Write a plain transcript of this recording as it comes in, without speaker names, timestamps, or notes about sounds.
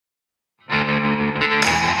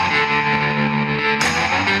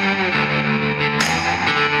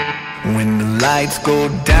lights go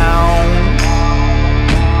down,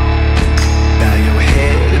 bow your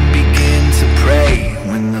head and begin to pray.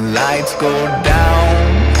 When the lights go down,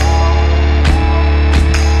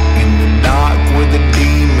 in the dark where the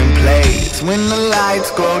demon plays. When the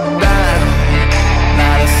lights go down,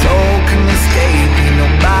 not a soul can escape, ain't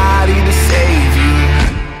nobody to save you.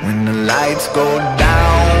 When the lights go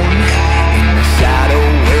down, in the shadow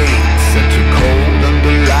waits such a cold and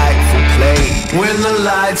delightful place. When the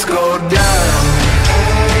lights go down,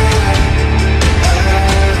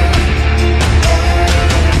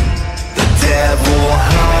 the devil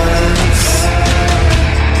hunts.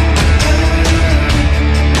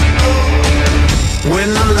 When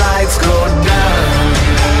the lights go down,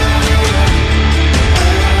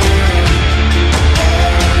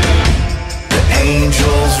 the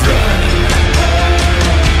angels run.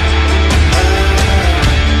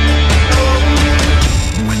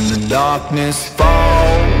 When the darkness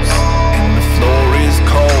falls and the floor is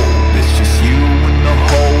cold, it's just you and the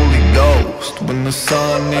Holy Ghost. When the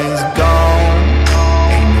sun is gone,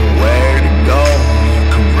 ain't nowhere to go. You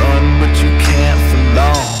can run but you can't for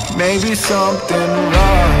long. Maybe something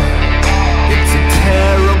wrong, it's a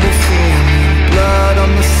terrible feeling, blood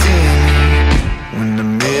on the ceiling. When the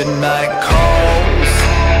midnight calls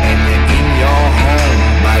and you're in your home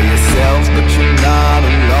by yourself but you're not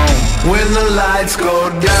alone. When the lights go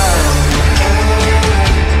down,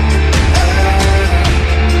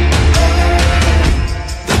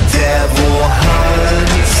 the devil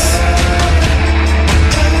hunts.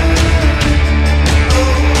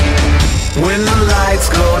 When the lights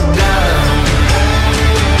go down,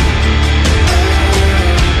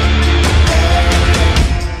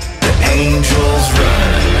 the angels run.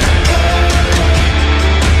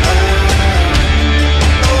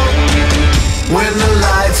 When the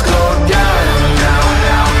lights go down, down,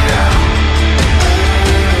 down, down,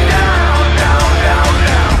 down, down, down,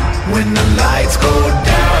 down. When the lights go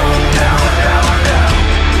down, down, down, down,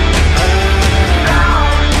 down.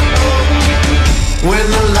 When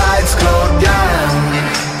the lights go down.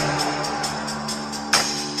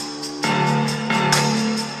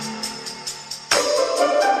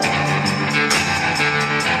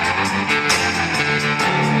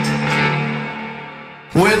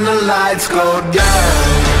 When the lights go down,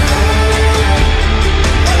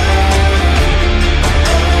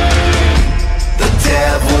 the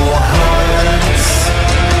devil hunts.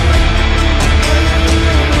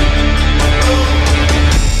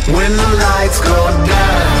 When the lights go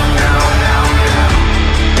down, down, down, down,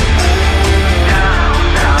 down,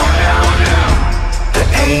 down, down, down. The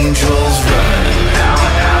angels